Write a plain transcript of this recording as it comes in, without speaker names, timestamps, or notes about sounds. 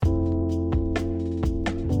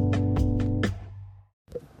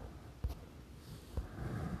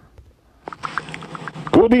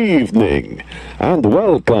Good evening, and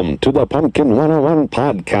welcome to the Pumpkin 101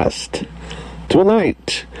 podcast.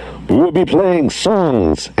 Tonight, we will be playing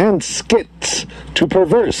songs and skits to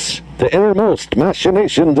perverse the innermost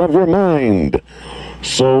machinations of your mind.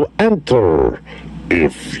 So enter,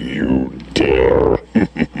 if you dare.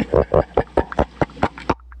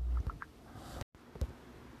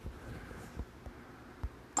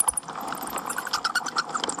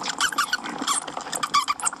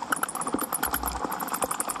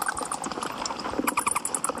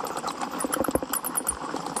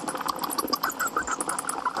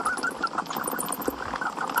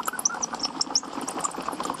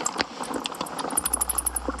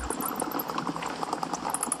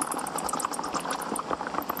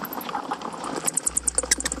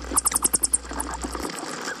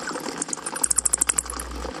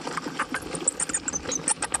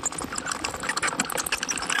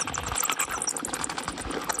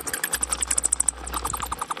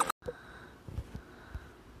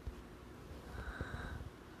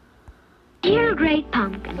 Dear Great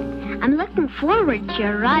Pumpkin, I'm looking forward to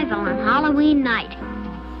your arrival on Halloween night.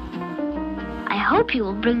 I hope you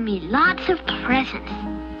will bring me lots of presents.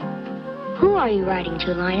 Who are you writing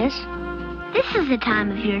to, Linus? This is the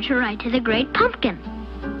time of year to write to the Great Pumpkin.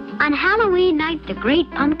 On Halloween night, the Great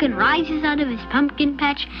Pumpkin rises out of his pumpkin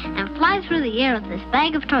patch and flies through the air with this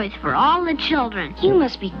bag of toys for all the children. You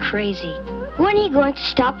must be crazy. When are you going to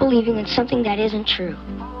stop believing in something that isn't true?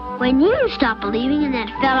 When you stop believing in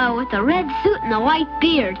that fellow with the red suit and the white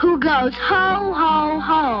beard who goes ho, ho,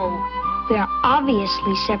 ho. We are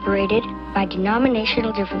obviously separated by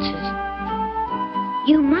denominational differences.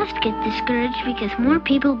 You must get discouraged because more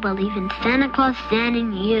people believe in Santa Claus than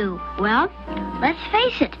in you. Well, let's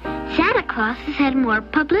face it, Santa Claus has had more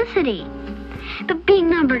publicity. But being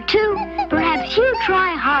number two, perhaps you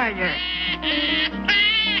try harder.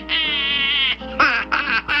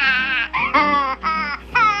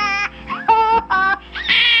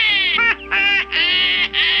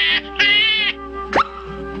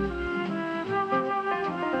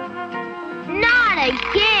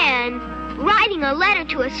 Again? Writing a letter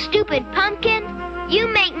to a stupid pumpkin? You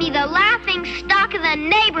make me the laughing stock of the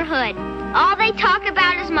neighborhood. All they talk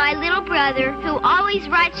about is my little brother, who always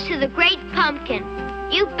writes to the Great Pumpkin.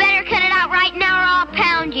 You better cut it out right now or I'll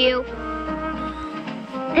pound you.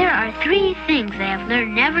 There are 3 things I have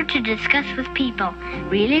learned never to discuss with people: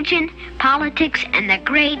 religion, politics, and the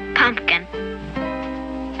Great Pumpkin.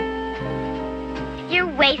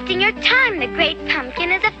 You're wasting your time. The Great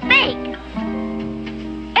Pumpkin is a fake.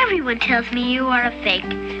 Everyone tells me you are a fake,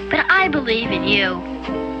 but I believe in you.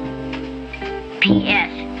 P.S.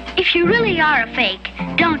 If you really are a fake,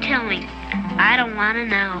 don't tell me. I don't want to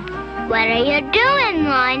know. What are you doing,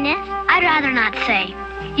 Linus? I'd rather not say.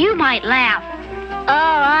 You might laugh. Oh,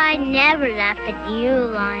 I never laugh at you,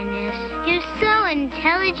 Linus. You're so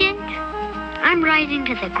intelligent. I'm writing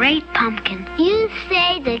to the Great Pumpkin. You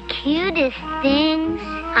say the cutest things.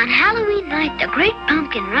 On Halloween night, the Great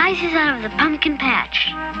Pumpkin rises out of the pumpkin patch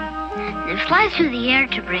and flies through the air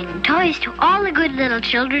to bring toys to all the good little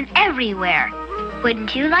children everywhere.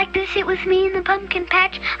 Wouldn't you like to sit with me in the pumpkin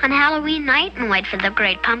patch on Halloween night and wait for the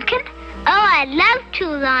Great Pumpkin? Oh, I'd love to,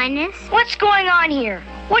 Linus. What's going on here?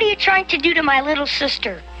 What are you trying to do to my little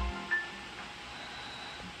sister?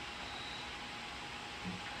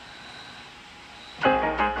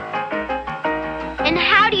 And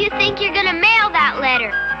how do you think you're going to mail that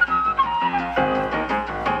letter?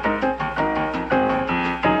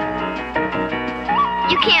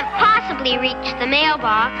 You can't possibly reach the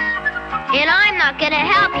mailbox, and I'm not going to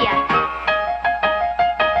help you.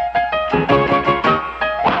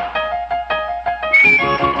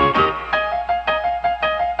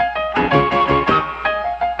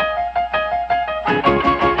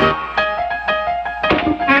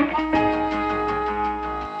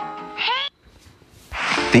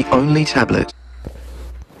 The only tablet.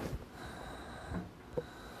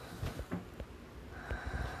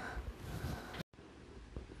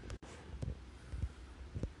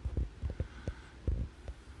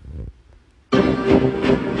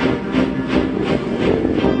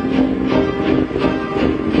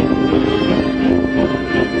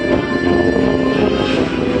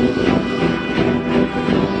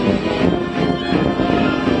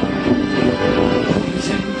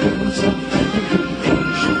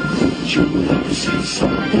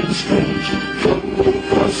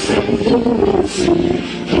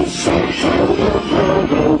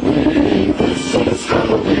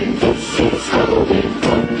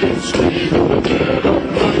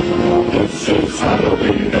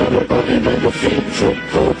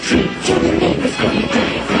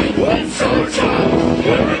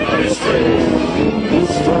 Everybody's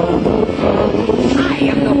free.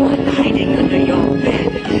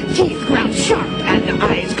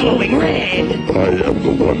 glowing red. I am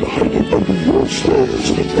the one hiding under your stairs.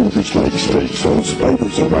 Fingers like snakes on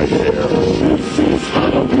spiders in my hair. This is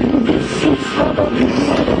Halloween, this is Halloween,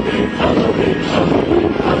 Halloween, Halloween,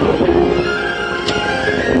 Halloween, Halloween.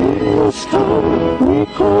 In this town we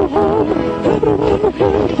go home, everyone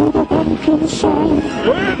here to the pumpkin song.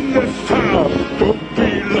 In this town, don't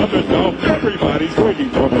be loving now, everybody's waiting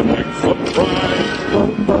for the next surprise.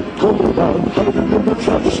 Come back, go around, hiding in the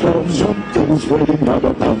trash can. Something's waiting out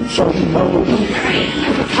upon some Halloween. Hey,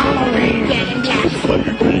 it's Halloween. Getting cats.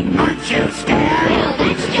 Halloween. Aren't you scared? Well,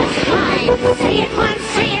 that's just fine. Say it once,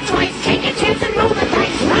 say it twice, take a chance and roll the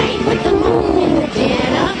dice. Ride with the moon in the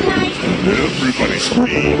dead of night. Everybody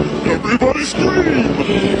scream! Everybody scream!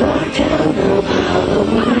 In our town of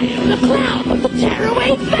Halloween, I am the clown with the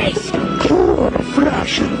tearaway face. Pour a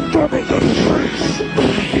flash and double the trace.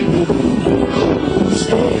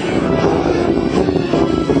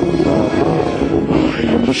 I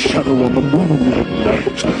am the shadow on the moon at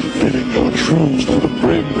night, filling your trees to the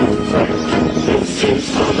brim with fright. This is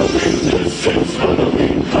Halloween, this is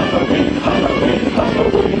Halloween, Halloween, Halloween,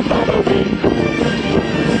 Halloween, Halloween.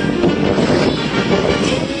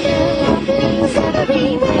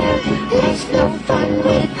 Everywhere. There's no fun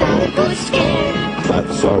without a good scare.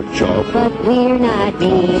 That's our job. But we're not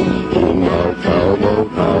mean in our town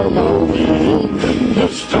of Halloween. In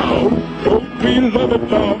this town, Don't be loving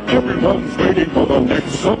now, everyone's waiting for the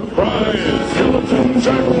next surprise. skeletons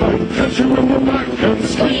act like catch you in the back and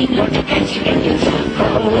Scream like a catch you in your trap.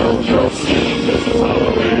 All of your skin. This is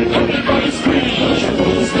Halloween. Everybody scream.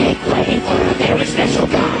 Please make way for a very special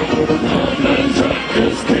guy. And Jack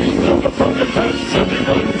is king of the pumpkin patch.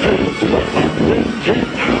 Everyone hails to a pumpkin king.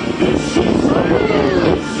 This is Halloween.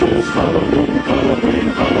 This is Halloween. Halloween.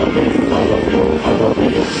 Halloween. Halloween.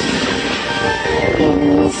 Halloween. In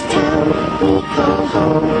this town we call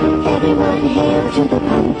home. Everyone hail to the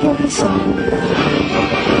pumpkin song.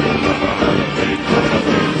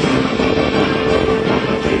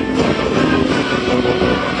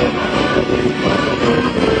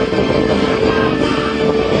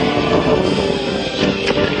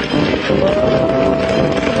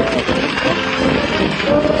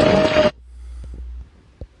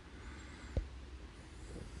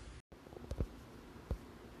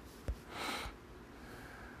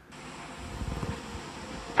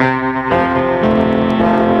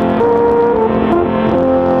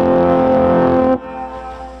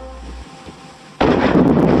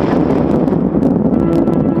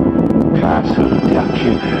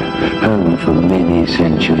 Home for many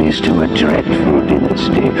centuries to a dreadful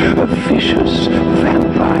dynasty of vicious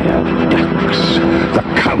vampire ducks, the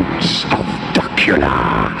Counts of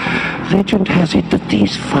Duckula. Legend has it that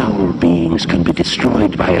these foul beings can be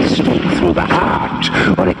destroyed by a stake through the heart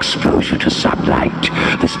or exposure to sunlight.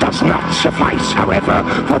 This does not suffice, however,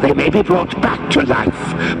 for they may be brought back to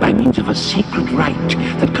life by means of a secret rite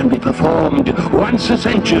that can be performed once a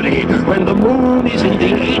century when the moon is in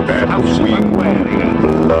the 8th house of Aquarius.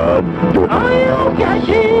 Blood. Are you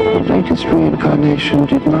catching? The latest reincarnation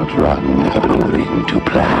did not run according to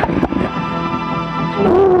plan. In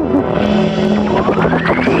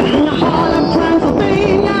the hall of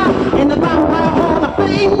Transylvania, in the vampire hall of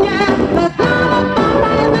fame, yeah, there's not a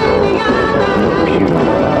vampire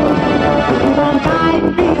He won't die,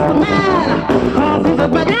 beast the man, cause he's a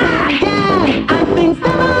better again, and things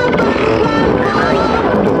never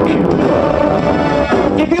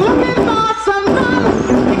If you're looking for some fun,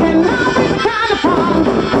 you can now be kind of fun.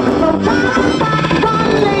 So come back, run,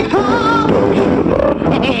 they come.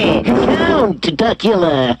 Count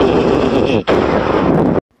Duckula.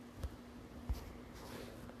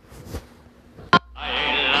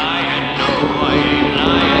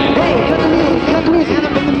 Cut the music.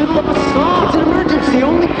 I'm in the middle of a song. It's an emergency,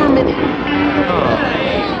 only for a minute.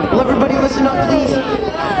 Will everybody listen up, please?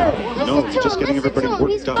 No, he's just getting everybody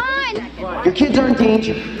worked up. Your kids are in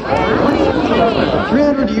danger.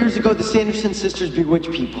 300 years ago, the Sanderson sisters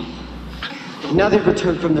bewitched people. Now they've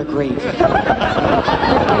returned from their grave. Hey, man,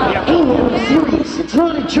 I'm serious. It's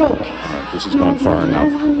not a joke. This has gone far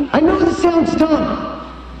enough. I know this sounds dumb,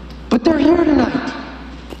 but they're here tonight.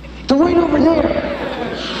 They're right over there.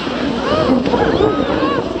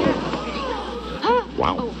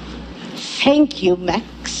 Wow. Thank you,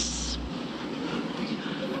 Max,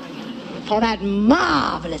 for that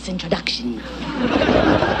marvelous introduction.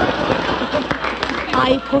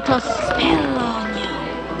 I put a spell on you.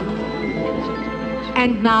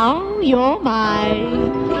 And now you're mine.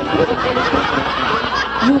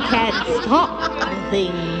 You can't stop the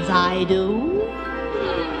things I do.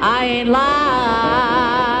 I ain't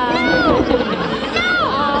lying.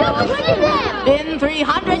 No! Don't put it there! Been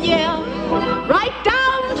 300 years, right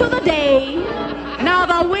down to the day. Now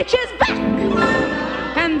the witch is back,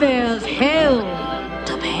 and there's hell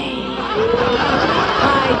to pay.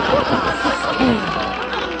 I put a scare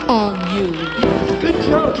on you. Good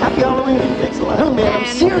joke. Happy Halloween. Thanks a lot. Oh, man, I'm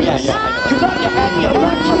serious. Yeah. You thought you had me. I'm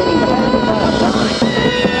not kidding. All right.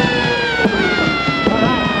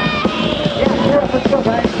 Yeah, you're up. Let's go,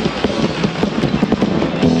 guys.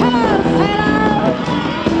 Hello, sailor.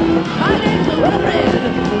 My name's Wilfred.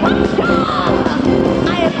 What's gone? I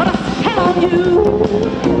have put a spell on you,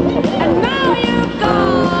 and now you're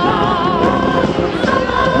gone.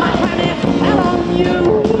 My planet fell on you,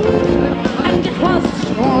 and it was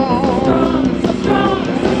strong, so strong,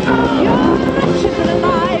 so strong. Your children and I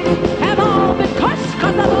have all been crushed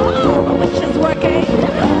 'cause of all the witches working,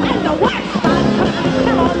 and the worst I put a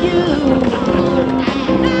spell on you,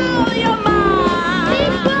 and now you're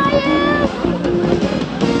mine.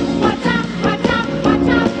 What's up, what's up, what's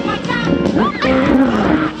up, what's up?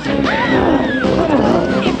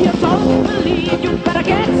 If you don't believe, you better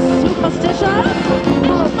get superstitious.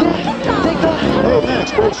 Hey, Max,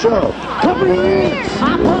 great show. I put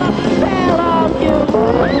a spell on you.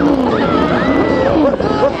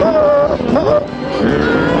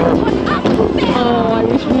 Oh, I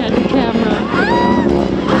wish we had the camera.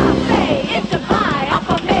 I'll say it's goodbye, up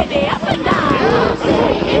or maybe up and down. I'll say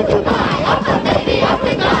it's goodbye, up or maybe up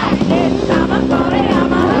and down. It's time I'm sorry, I'm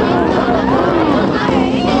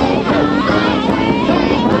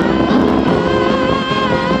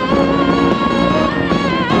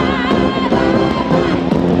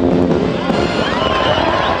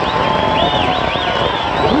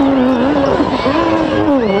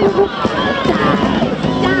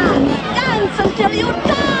dance until you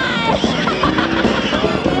die.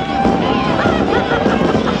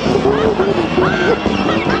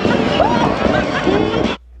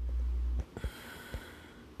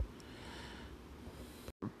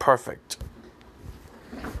 Perfect.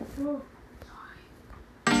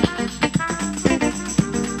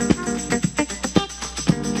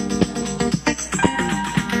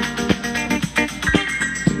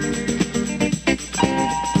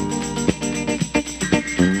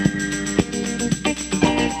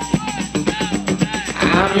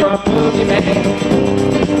 I'm your boogeyman,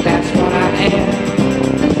 that's what I am.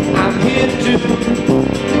 I'm here to do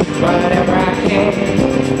whatever I can.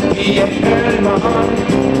 Be it early morning,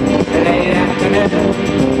 late afternoon,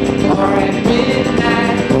 or at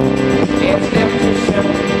midnight. It's never too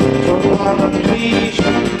simple to wanna please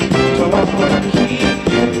you, to wanna keep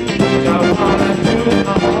you, to wanna do it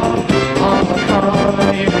all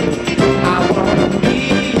for you. I wanna be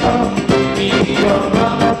your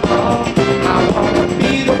rubber ball. I wanna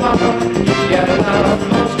be the one you love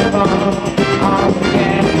most of all. Oh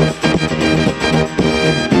yeah.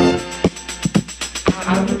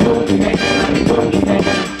 I'm the boogeyman,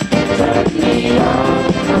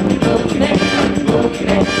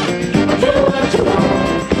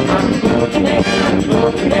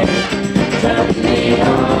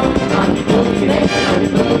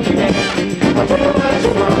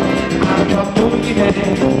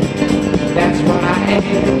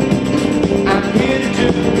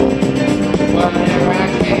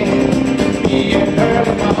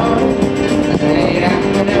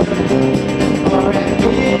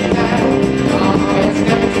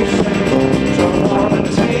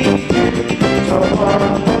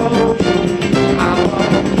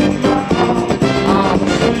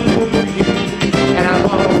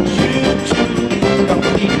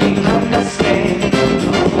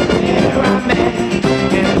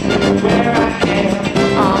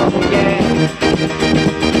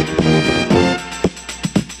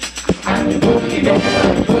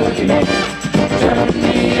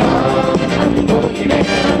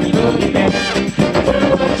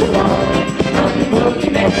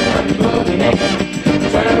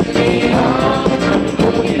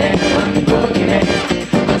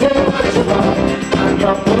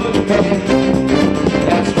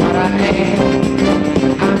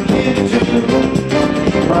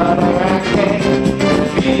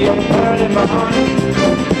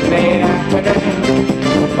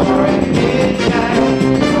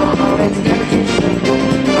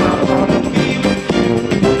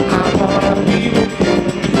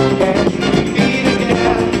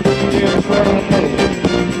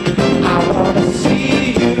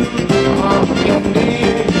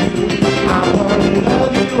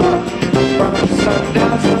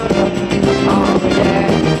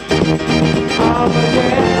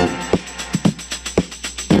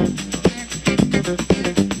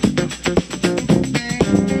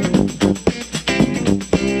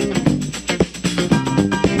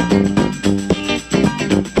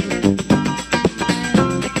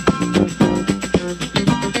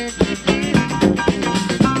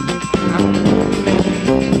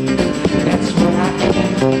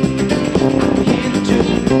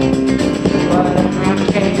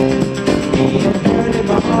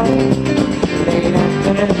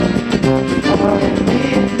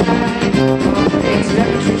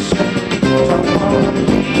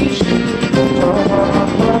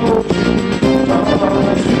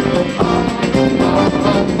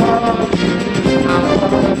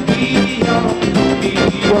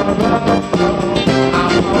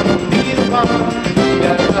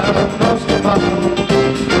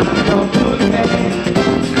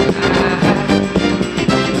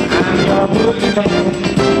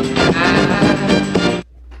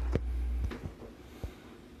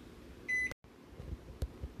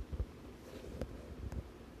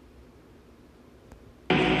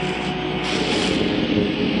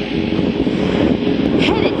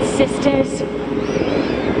 Sisters.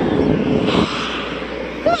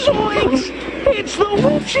 Zoinks! It's the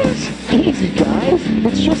witches! Easy, guys.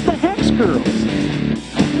 It's just the Hex Girls.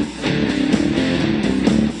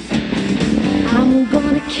 I'm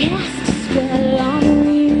gonna cast a spell on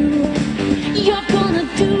you. You're gonna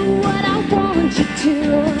do what I want you to.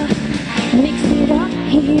 Mix it up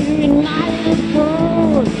here in my little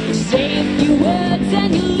bowl. Say a few words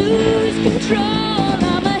and you lose control.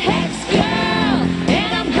 I'm a Hex Girl,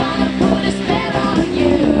 and I'm gonna put a spell on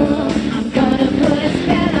you. I'm gonna put a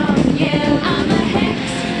spell on you. I'm a Hex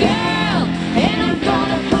Girl, and I'm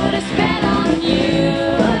gonna put a spell on you.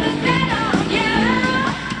 Put a spell on you.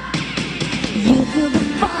 You feel the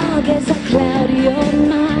fog as I cloud your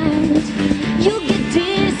mind. You'll get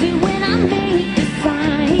dizzy when I make the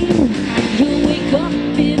sign. You'll wake up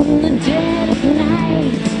in the dead of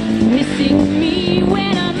night, missing me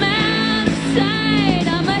when I'm out of sight.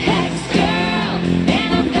 I'm a Hex Girl, and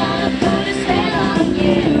I'm gonna put a spell on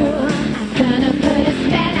you. I'm gonna put a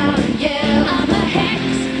spell on you. I'm a Hex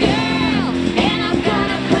Girl, and I'm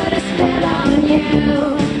gonna put a spell on you.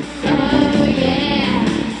 Oh yeah.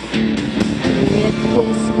 With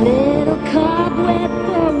this little cobweb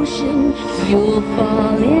potion, you'll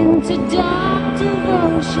fall into dark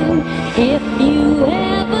devotion. If you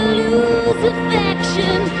ever lose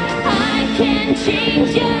affection, I can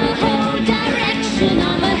change your whole direction.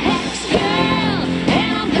 I'm a Hex Girl,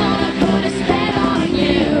 and I'm gonna put a spell on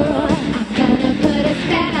you. I'm gonna put a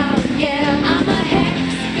spell on you. I'm a Hex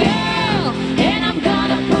Girl, and I'm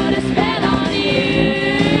gonna put a spell on you.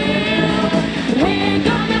 We're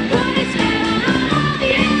gonna put a spell on all of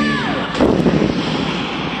you.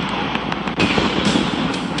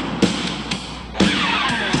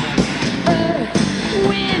 Earth,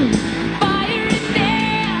 wind, fire, and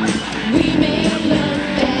air. We may look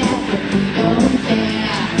bad, but we don't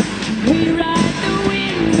care. We ride the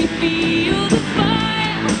wind, we feel the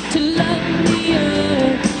fire. To love the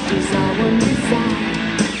earth is our one desire.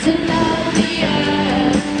 To love the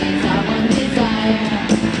earth is our one desire.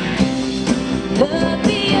 Love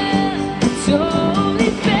the earth, it's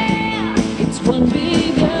only fair. It's one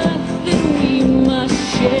big earth that we must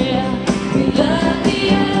share. We love the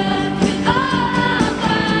earth with all our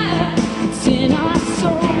fire. It's in our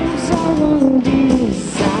souls, our one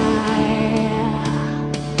desire.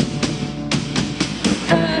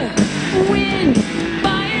 Earth, wind,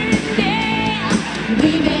 fire, and air.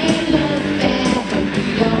 We may look bad, but we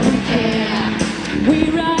don't care. We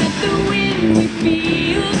ride the wind, we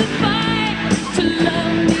feel the fire. To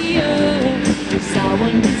love the earth is our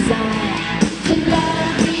one desire. To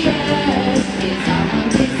love the earth is our one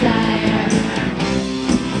desire.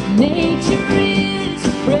 Nature is a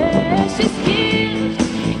precious gift.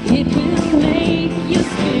 It will make your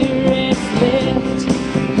spirits lift.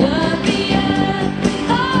 Love the earth with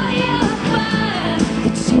all your fire.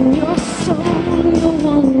 It's in your soul, your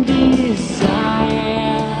one desire.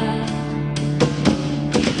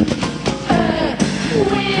 Earth,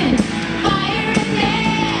 wind, fire, and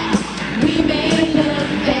air. We may look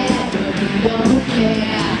bad, but we don't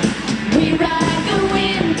care. We ride the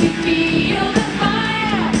wind, we feel the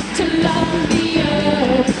fire. To love the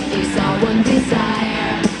earth is our one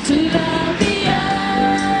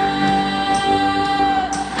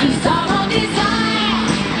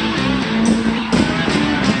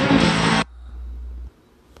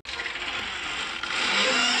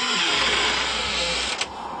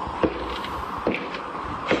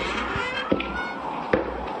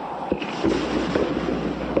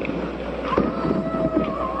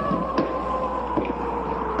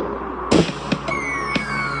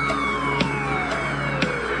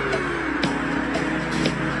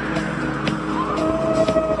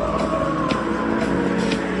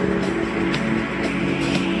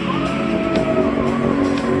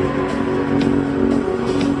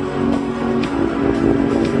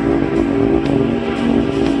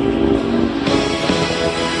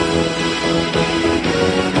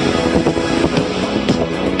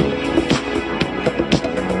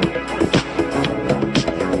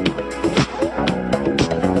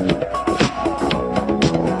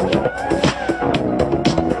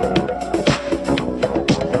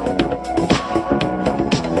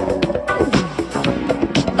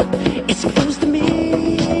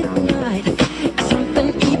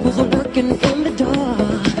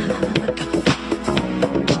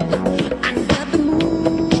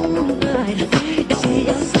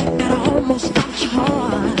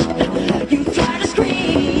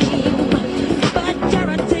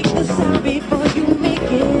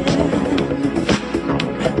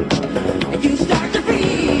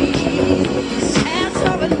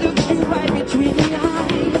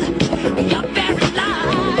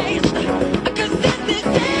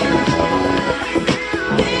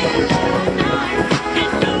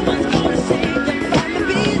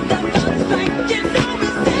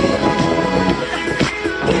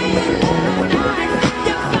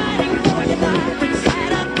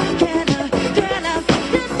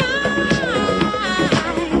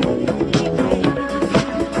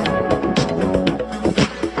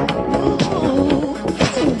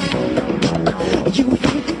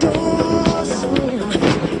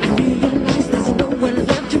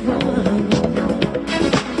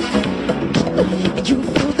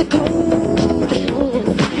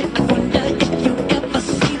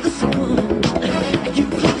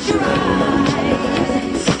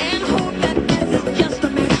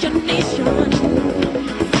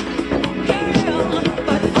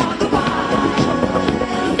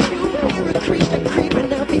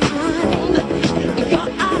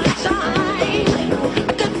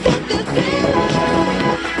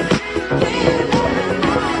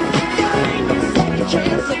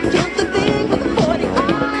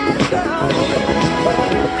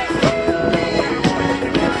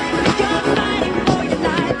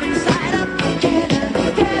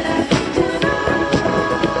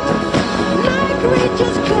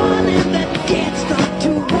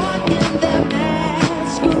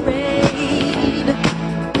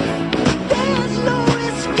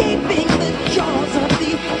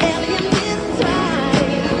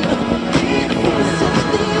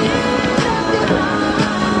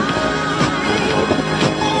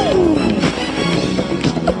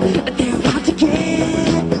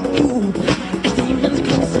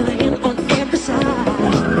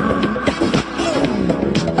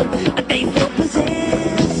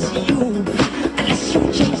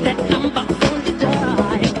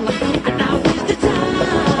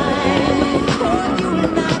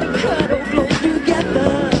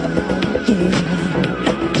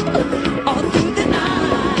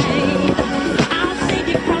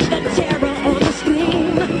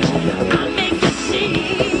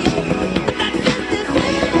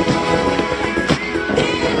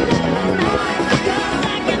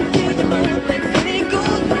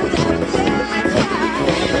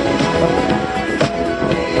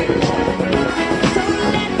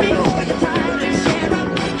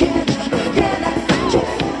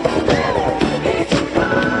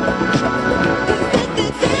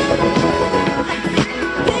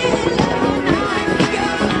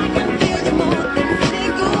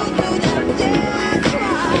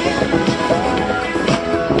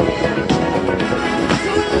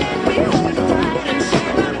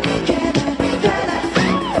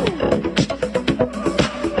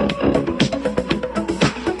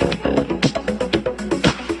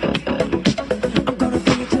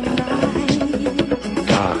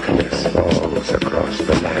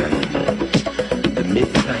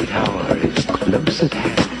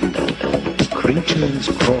Creatures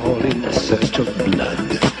crawl in search of blood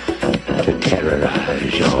to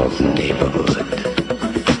terrorize your neighborhood.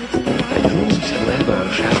 And whosoever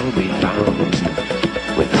shall be found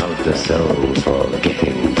without the soul for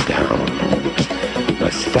getting down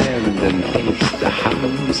must stand and face the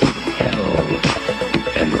hounds of hell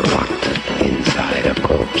and rot inside a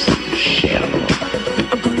corpse's shell.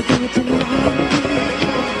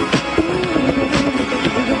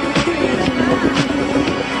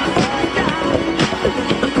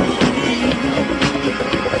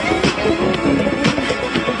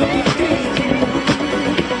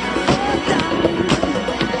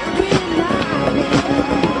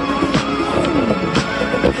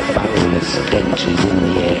 Stenches in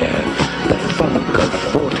the air, the funk of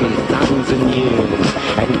 40,000 years,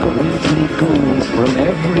 and grisly goons from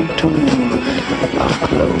every tomb are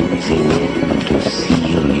closing in to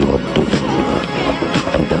seal your doom.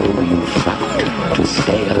 And though you fight to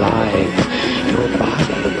stay alive, your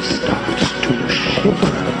body starts to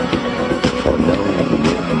shiver, for no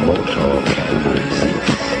mortal can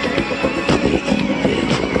resist the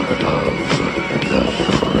evil of the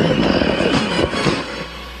thriller.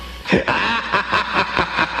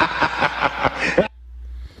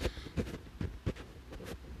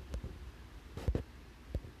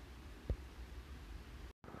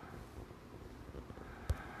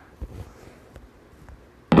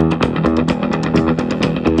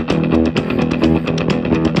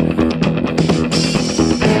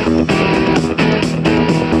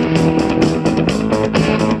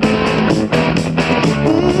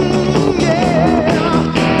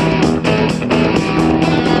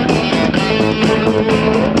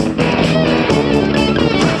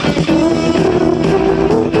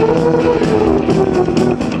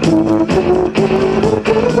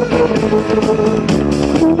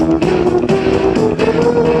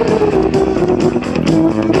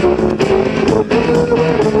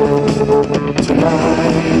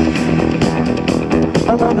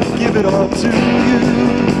 I wanna give it all to you.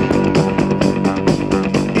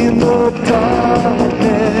 In the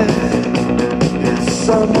darkness, there's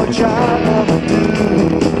so much I wanna do.